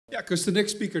Yeah, because the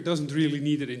next speaker doesn't really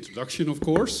need an introduction, of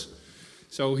course.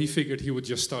 So he figured he would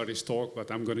just start his talk,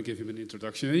 but I'm going to give him an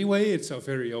introduction anyway. It's our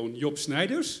very own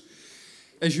Snijders.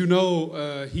 As you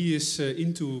know, he is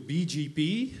into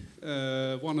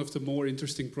BGP, one of the more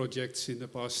interesting projects in the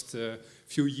past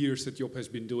few years that Job has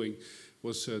been doing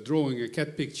was drawing a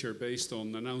cat picture based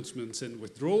on announcements and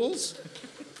withdrawals.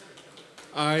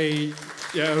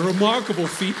 Remarkable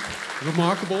feat,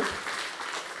 remarkable.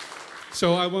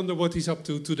 So I wonder what he's up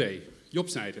to today. Job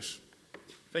Snijders.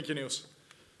 Thank you, Niels.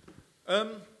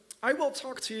 I will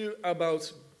talk to you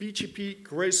about BGP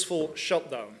Graceful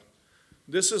Shutdown.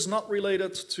 This is not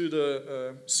related to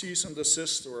the cease and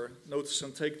desist or notice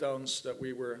and takedowns that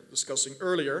we were discussing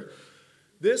earlier.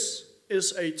 This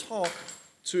is a talk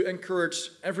to encourage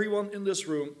everyone in this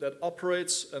room that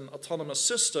operates an autonomous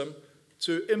system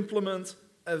to implement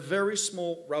a very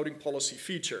small routing policy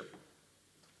feature.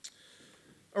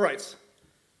 All right,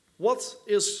 what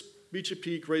is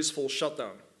BGP Graceful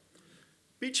Shutdown?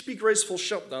 BGP Graceful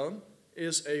Shutdown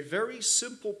is a very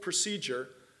simple procedure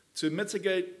to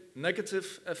mitigate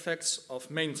negative effects of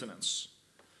maintenance.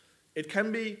 It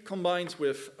can be combined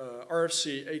with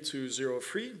RFC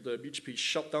 8203, the BGP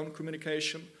shutdown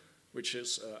communication, which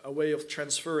is a way of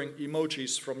transferring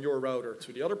emojis from your router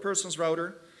to the other person's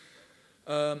router.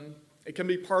 It can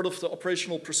be part of the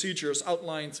operational procedures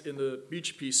outlined in the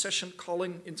BGP session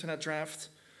calling internet draft.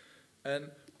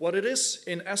 And what it is,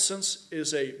 in essence,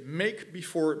 is a make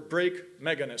before break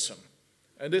mechanism.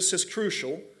 And this is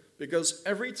crucial because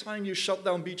every time you shut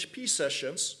down BGP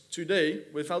sessions today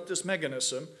without this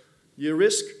mechanism, you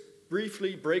risk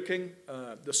briefly breaking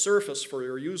the service for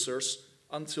your users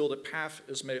until the path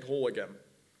is made whole again.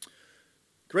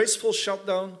 Graceful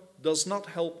shutdown does not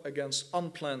help against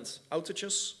unplanned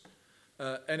outages,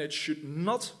 and it should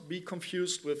not be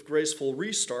confused with graceful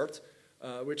restart,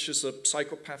 which is a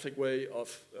psychopathic way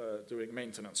of doing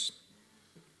maintenance.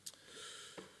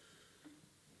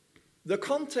 The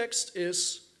context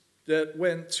is that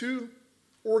when two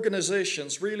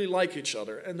organizations really like each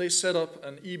other and they set up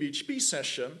an eBGP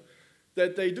session,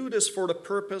 that they do this for the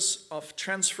purpose of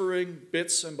transferring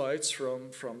bits and bytes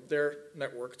from their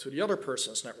network to the other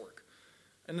person's network.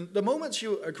 And the moment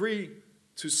you agree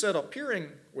to set up peering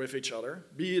with each other,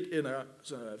 be it in a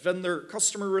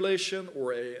vendor-customer relation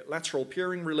or a lateral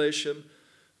peering relation,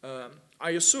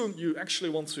 I assume you actually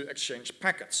want to exchange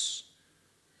packets.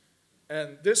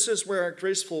 And this is where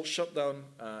Graceful Shutdown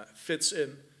fits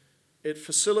in. It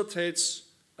facilitates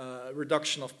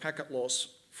reduction of packet loss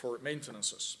for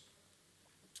maintenances.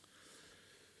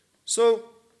 So,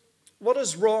 what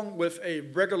is wrong with a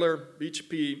regular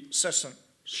BGP session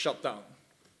shutdown?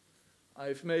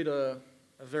 I've made a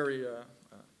very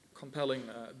compelling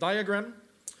diagram.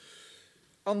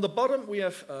 On the bottom, we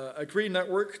have a green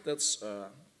network. That's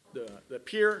the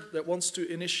peer that wants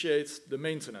to initiate the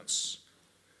maintenance.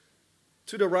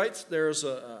 To the right, there's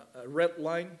a red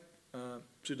line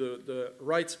to the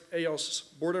right EOS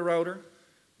border router.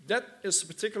 That is a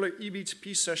particular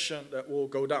eBGP session that will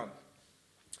go down.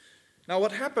 Now,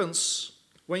 what happens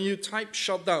when you type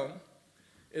shutdown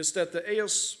is that the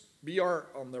ASBR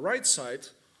on the right side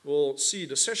will see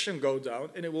the session go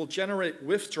down, and it will generate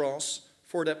withdrawals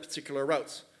for that particular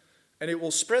route. And it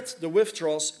will spread the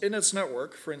withdrawals in its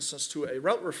network, for instance, to a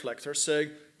route reflector,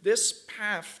 saying this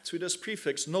path to this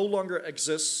prefix no longer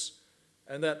exists,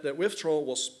 and that the withdrawal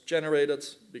was generated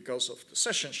because of the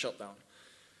session shutdown.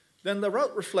 Then the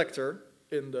route reflector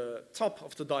in the top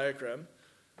of the diagram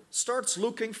starts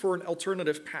looking for an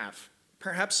alternative path.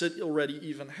 Perhaps it already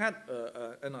even had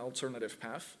an alternative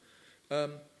path.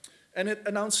 And it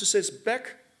announces this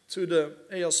back to the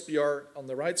ASBR on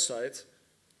the right side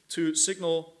to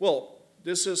signal, well,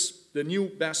 this is the new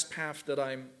best path that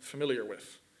I'm familiar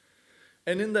with.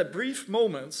 And in that brief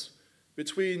moment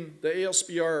between the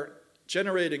ASBR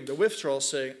generating the withdrawal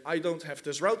saying, I don't have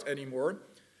this route anymore,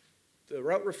 the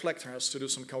route reflector has to do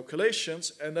some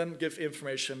calculations and then give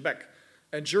information back.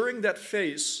 And during that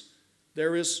phase,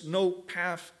 there is no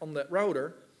path on that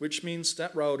router, which means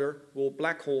that router will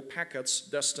black hole packets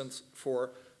destined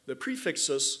for the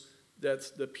prefixes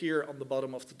that the peer on the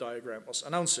bottom of the diagram was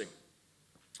announcing.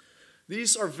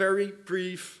 These are very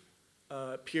brief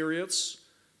periods,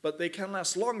 but they can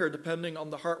last longer depending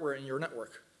on the hardware in your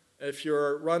network. If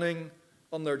you're running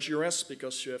under GRS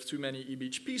because you have too many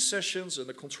eBGP sessions and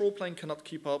the control plane cannot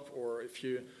keep up, or if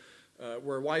you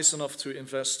were wise enough to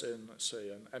invest in, say,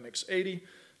 an MX80,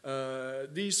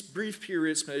 these brief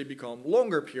periods may become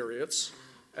longer periods,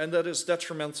 and that is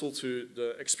detrimental to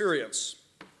the experience.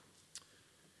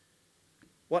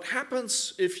 What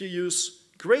happens if you use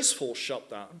graceful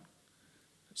shutdown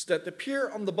is that the peer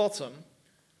on the bottom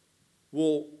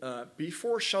will,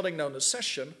 before shutting down the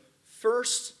session,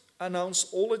 first announce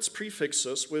all its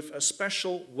prefixes with a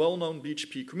special well-known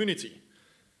BGP community.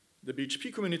 The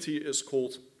BGP community is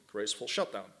called Graceful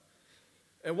Shutdown.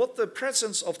 And what the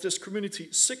presence of this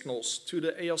community signals to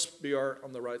the ASBR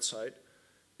on the right side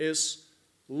is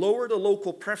lower the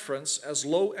local preference as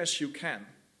low as you can.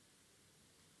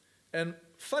 And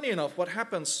funny enough, what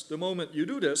happens the moment you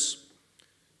do this,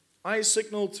 I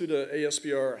signal to the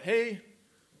ASBR, hey,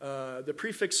 the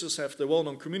prefixes have the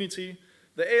well-known community.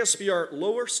 The ASBR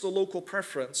lowers the local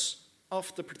preference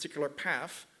of the particular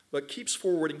path, but keeps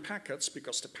forwarding packets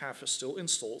because the path is still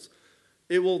installed.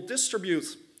 It will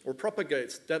distribute or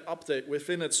propagate that update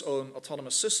within its own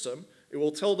autonomous system. It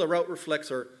will tell the route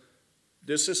reflector,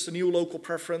 this is the new local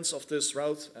preference of this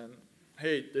route, and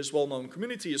hey, this well-known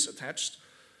community is attached.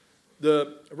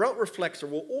 The route reflector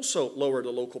will also lower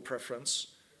the local preference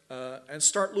and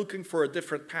start looking for a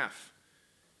different path.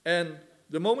 And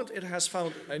the moment it has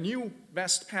found a new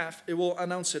best path, it will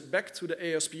announce it back to the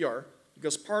ASBR,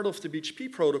 because part of the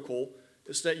BGP protocol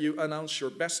is that you announce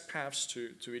your best paths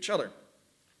to each other.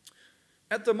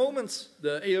 At the moment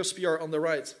the ASBR on the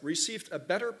right received a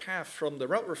better path from the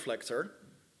route reflector,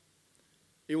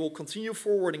 it will continue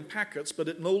forwarding packets, but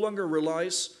it no longer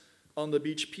relies on the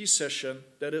BGP session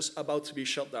that is about to be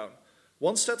shut down.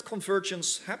 Once that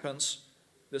convergence happens,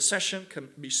 the session can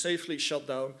be safely shut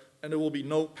down and there will be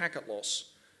no packet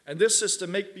loss. And this is the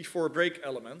make before break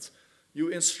element. You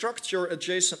instruct your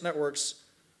adjacent networks,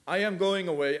 I am going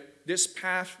away, this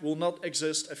path will not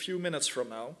exist a few minutes from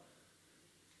now.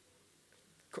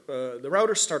 The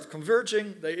routers start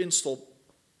converging, they install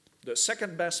the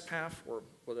second best path, or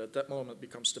what at that moment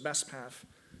becomes the best path,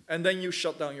 and then you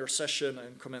shut down your session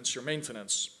and commence your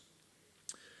maintenance.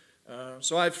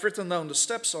 So I've written down the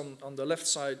steps on the left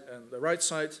side and the right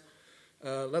side.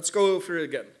 Let's go over it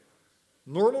again.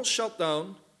 Normal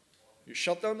shutdown, you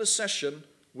shut down the session,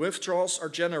 withdrawals are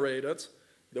generated,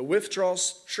 the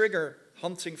withdrawals trigger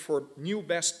hunting for new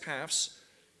best paths,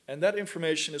 and that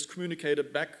information is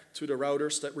communicated back to the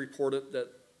routers that reported that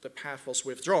the path was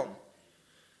withdrawn.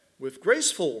 With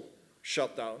graceful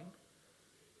shutdown,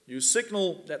 you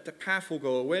signal that the path will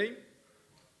go away.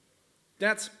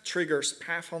 That triggers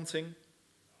path hunting.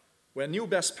 When new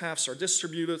best paths are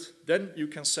distributed, then you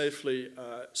can safely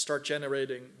start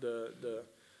generating the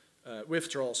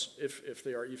withdrawals if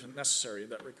they are even necessary in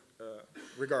that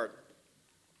regard.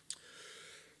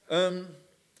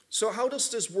 So how does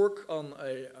this work on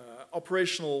an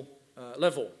operational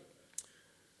level?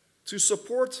 To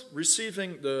support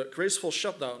receiving the Graceful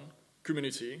Shutdown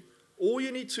community, all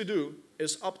you need to do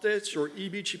is update your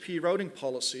eBGP routing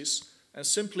policies and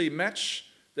simply match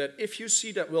that if you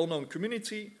see that well-known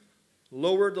community,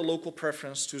 lower the local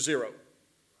preference to 0.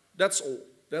 That's all.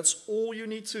 That's all you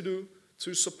need to do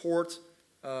to support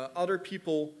other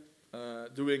people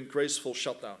doing Graceful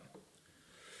Shutdown.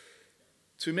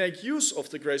 To make use of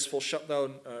the Graceful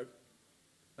Shutdown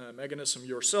mechanism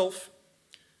yourself,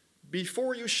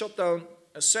 before you shut down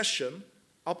a session,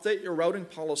 update your routing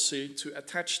policy to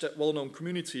attach that well-known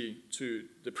community to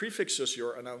the prefixes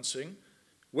you're announcing.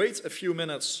 Wait a few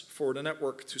minutes for the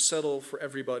network to settle, for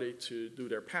everybody to do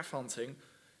their path hunting,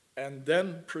 and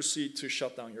then proceed to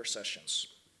shut down your sessions.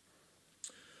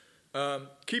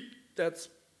 Keep that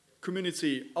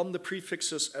community on the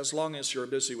prefixes as long as you're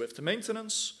busy with the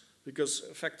maintenance, because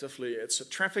effectively it's a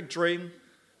traffic drain,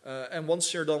 and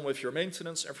once you're done with your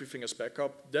maintenance, everything is back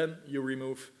up, then you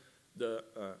remove the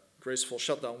Graceful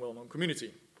Shutdown well-known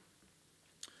community.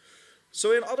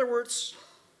 So in other words,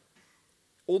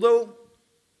 although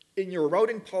in your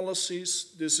routing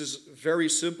policies this is very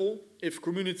simple, if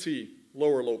community,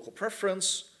 lower local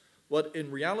preference, what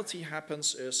in reality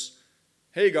happens is,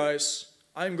 hey guys,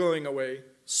 I'm going away,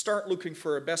 start looking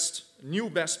for a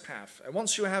new best path, and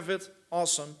once you have it,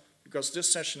 awesome, because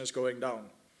this session is going down.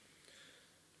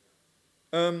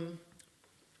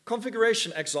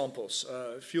 Configuration examples.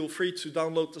 Feel free to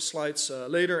download the slides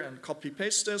later and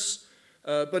copy-paste this.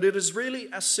 But it is really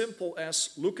as simple as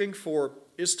looking for,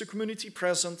 is the community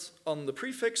present on the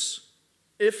prefix?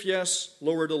 If yes,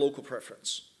 lower the local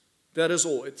preference. That is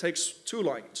all. It takes 2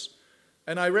 lines.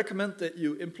 And I recommend that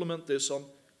you implement this on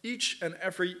each and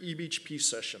every eBGP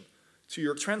session. To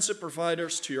your transit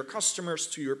providers, to your customers,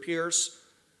 to your peers.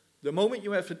 The moment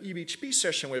you have an eBGP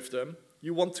session with them,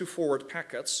 you want to forward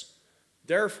packets.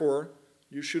 Therefore,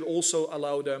 you should also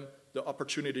allow them the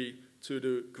opportunity to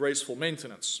do graceful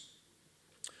maintenance.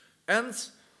 And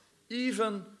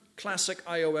even classic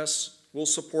iOS will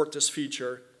support this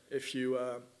feature if you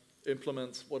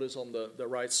implement what is on the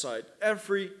right side.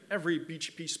 Every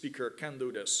BGP speaker can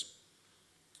do this.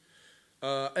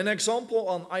 An example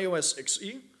on iOS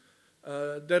XE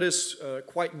that is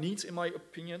quite neat in my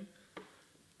opinion.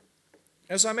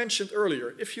 As I mentioned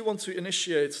earlier, if you want to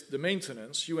initiate the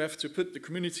maintenance, you have to put the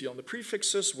community on the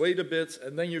prefixes, wait a bit,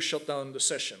 and then you shut down the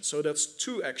session. So that's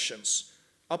 2 actions.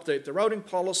 Update the routing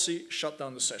policy, shut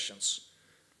down the sessions.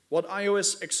 What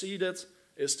iOS XE did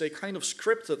is they kind of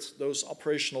scripted those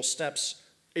operational steps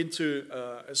into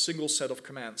a single set of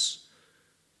commands.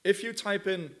 If you type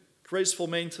in graceful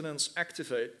maintenance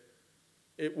activate,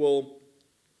 it will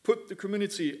put the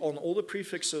community on all the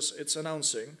prefixes it's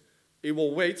announcing. It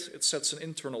will wait, it sets an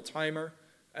internal timer,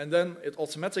 and then it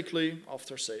automatically,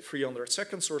 after say 300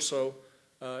 seconds or so,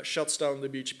 shuts down the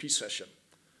BGP session.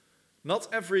 Not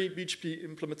every BGP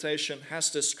implementation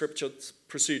has this scripted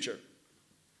procedure.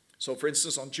 So for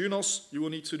instance, on Junos, you will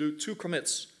need to do 2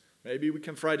 commits. Maybe we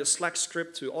can write a Slack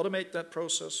script to automate that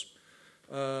process.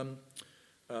 On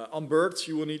BERT,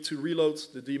 you will need to reload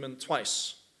the daemon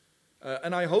twice.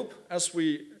 And I hope, as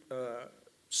we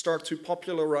start to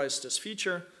popularize this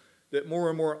feature, that more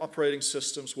and more operating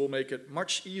systems will make it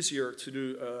much easier to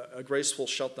do a graceful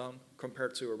shutdown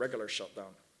compared to a regular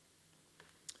shutdown.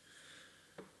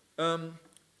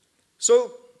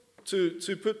 So,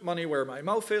 to put money where my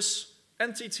mouth is,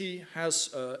 NTT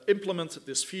has implemented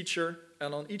this feature,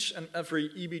 and on each and every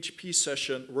eBGP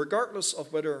session, regardless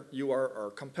of whether you are our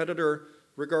competitor,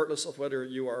 regardless of whether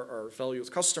you are our valued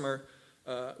customer,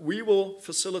 we will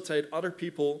facilitate other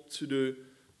people to do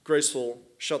graceful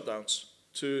shutdowns,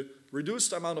 to reduce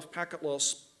the amount of packet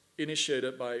loss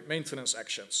initiated by maintenance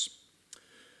actions.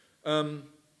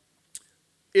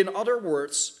 In other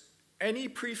words, any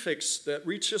prefix that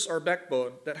reaches our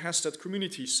backbone that has that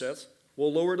community set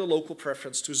will lower the local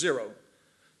preference to 0.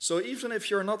 So even if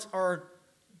you're not our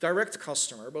direct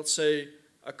customer, but say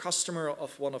a customer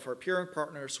of one of our peering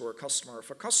partners or a customer of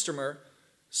a customer,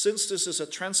 since this is a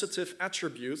transitive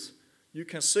attribute, you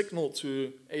can signal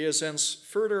to ASNs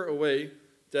further away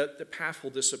that the path will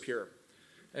disappear.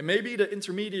 And maybe the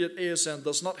intermediate ASN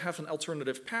does not have an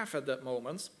alternative path at that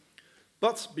moment,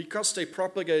 but because they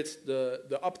propagate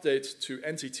the update to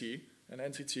NTT, and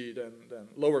NTT then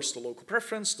lowers the local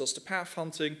preference, does the path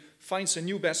hunting, finds a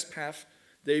new best path,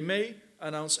 they may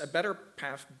announce a better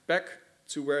path back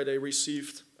to where they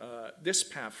received this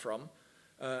path from.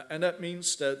 And that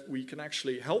means that we can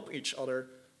actually help each other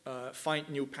find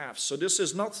new paths. So this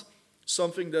is not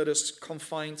something that is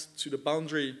confined to the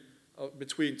boundary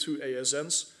between 2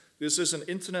 ASNs. This is an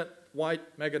internet-wide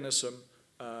mechanism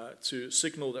to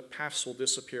signal that paths will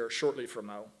disappear shortly from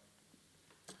now.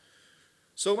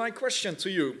 So my question to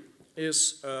you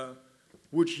is,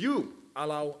 would you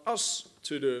allow us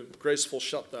to do graceful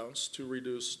shutdowns to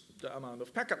reduce the amount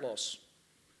of packet loss?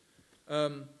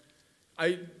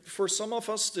 For some of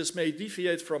us, this may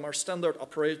deviate from our standard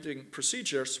operating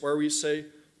procedures where we say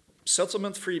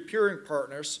settlement-free peering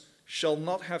partners shall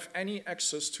not have any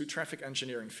access to traffic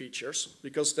engineering features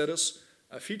because that is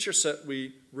a feature set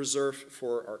we reserve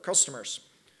for our customers.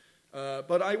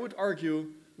 But I would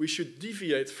argue we should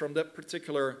deviate from that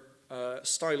particular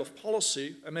style of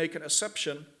policy and make an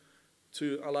exception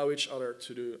to allow each other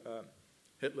to do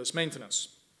hitless maintenance.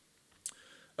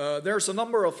 There's a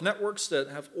number of networks that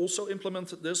have also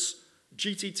implemented this: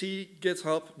 GTT,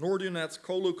 GitHub, Nordunet,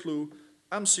 Coloclu,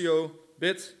 MCO,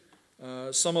 BIT.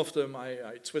 Some of them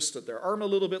I twisted their arm a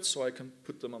little bit so I can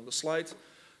put them on the slide.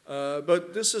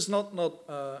 But this is not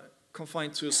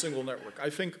confined to a single network. I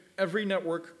think every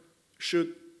network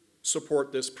should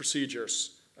support these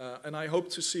procedures. And I hope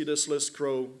to see this list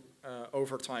grow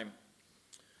over time.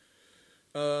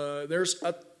 There's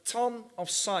a ton of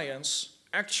science,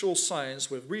 actual science,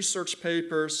 with research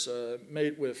papers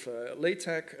made with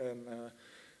LaTeX, and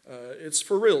it's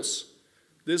for reals.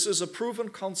 This is a proven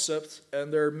concept,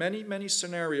 and there are many, many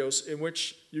scenarios in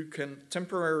which you can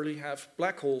temporarily have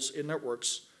black holes in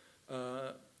networks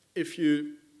if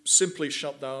you simply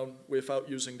shut down without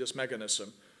using this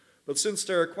mechanism. But since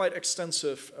there are quite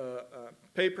extensive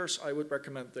papers, I would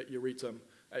recommend that you read them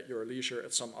at your leisure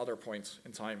at some other point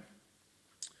in time.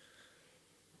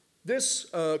 This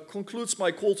concludes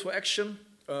my call to action.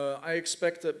 I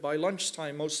expect that by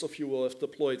lunchtime, most of you will have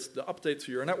deployed the update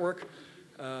to your network.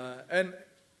 And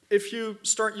if you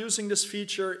start using this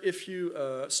feature, if you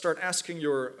start asking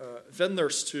your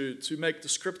vendors to make the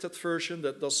scripted version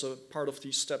that does a part of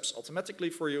these steps automatically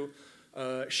for you,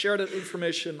 share that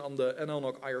information on the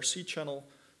NLNOG IRC channel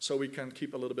so we can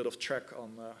keep a little bit of track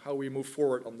on how we move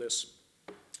forward on this.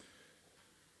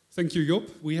 Thank you, Job.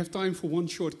 We have time for one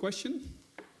short question.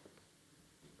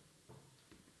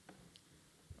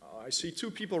 I see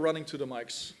 2 people running to the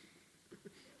mics.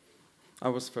 I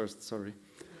was first, sorry.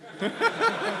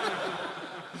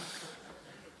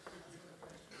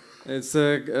 It's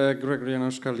Greg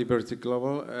Janoszka, Liberty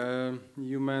Global.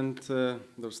 You meant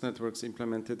those networks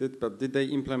implemented it, but did they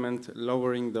implement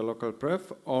lowering the local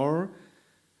pref, or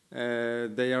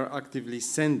they are actively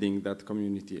sending that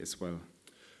community as well?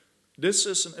 This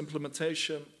is an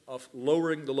implementation of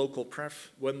lowering the local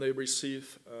pref when they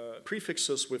receive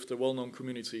prefixes with the well-known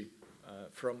community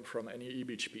from any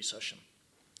eBGP session.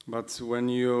 But when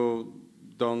you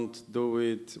don't do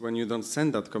it, when you don't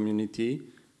send that community,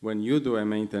 when you do a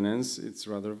maintenance, it's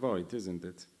rather void, isn't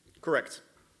it? Correct.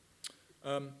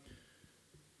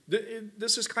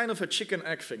 This is kind of a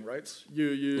chicken-egg thing, right?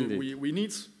 We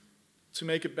need to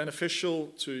make it beneficial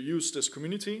to use this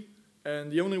community,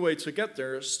 and the only way to get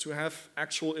there is to have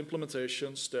actual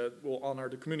implementations that will honor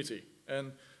the community.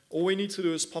 And all we need to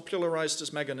do is popularize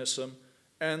this mechanism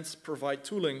and provide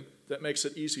tooling that makes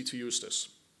it easy to use this.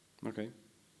 Okay.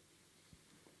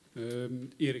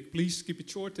 Erik, please keep it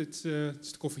short. It's the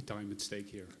coffee time at stake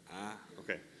here.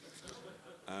 Okay.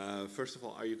 First of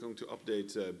all, are you going to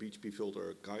update BGP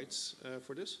filter guides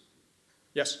for this?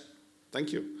 Yes.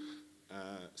 Thank you.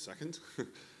 Second,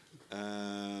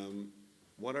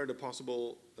 what are the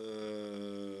possible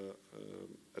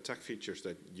attack features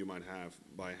that you might have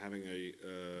by having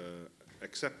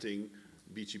accepting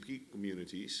BGP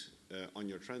communities on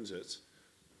your transits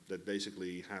that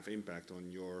basically have impact on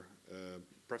your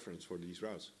preference for these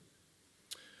routes?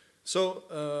 So,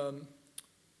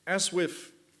 as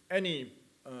with any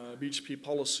BGP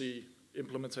policy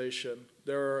implementation,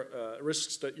 there are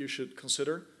risks that you should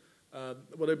consider.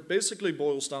 What it basically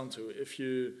boils down to, if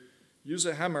you use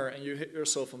a hammer and you hit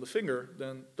yourself on the finger,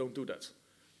 then don't do that.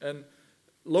 And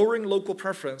lowering local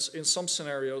preference in some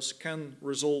scenarios can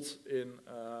result in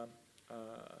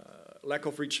lack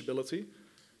of reachability.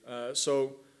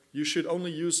 So you should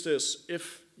only use this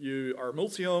if you are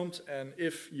multi-homed and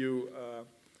if you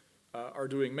are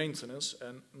doing maintenance,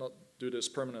 and not do this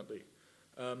permanently.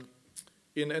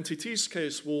 In NTT's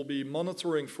case, we'll be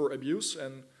monitoring for abuse,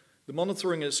 and the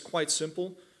monitoring is quite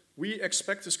simple. We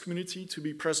expect this community to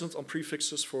be present on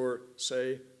prefixes for,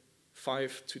 say,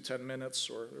 5 to 10 minutes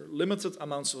or limited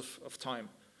amounts of time.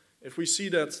 If we see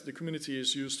that the community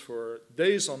is used for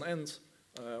days on end,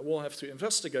 we'll have to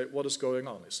investigate what is going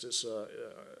on. Is this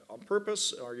on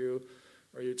purpose? Are you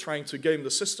trying to game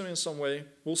the system in some way?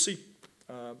 We'll see.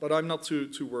 But I'm not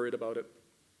too worried about it.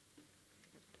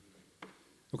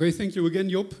 Okay, thank you again,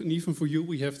 Job. And even for you,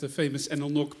 we have the famous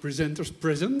NLNOG presenters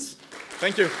present.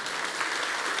 Thank you.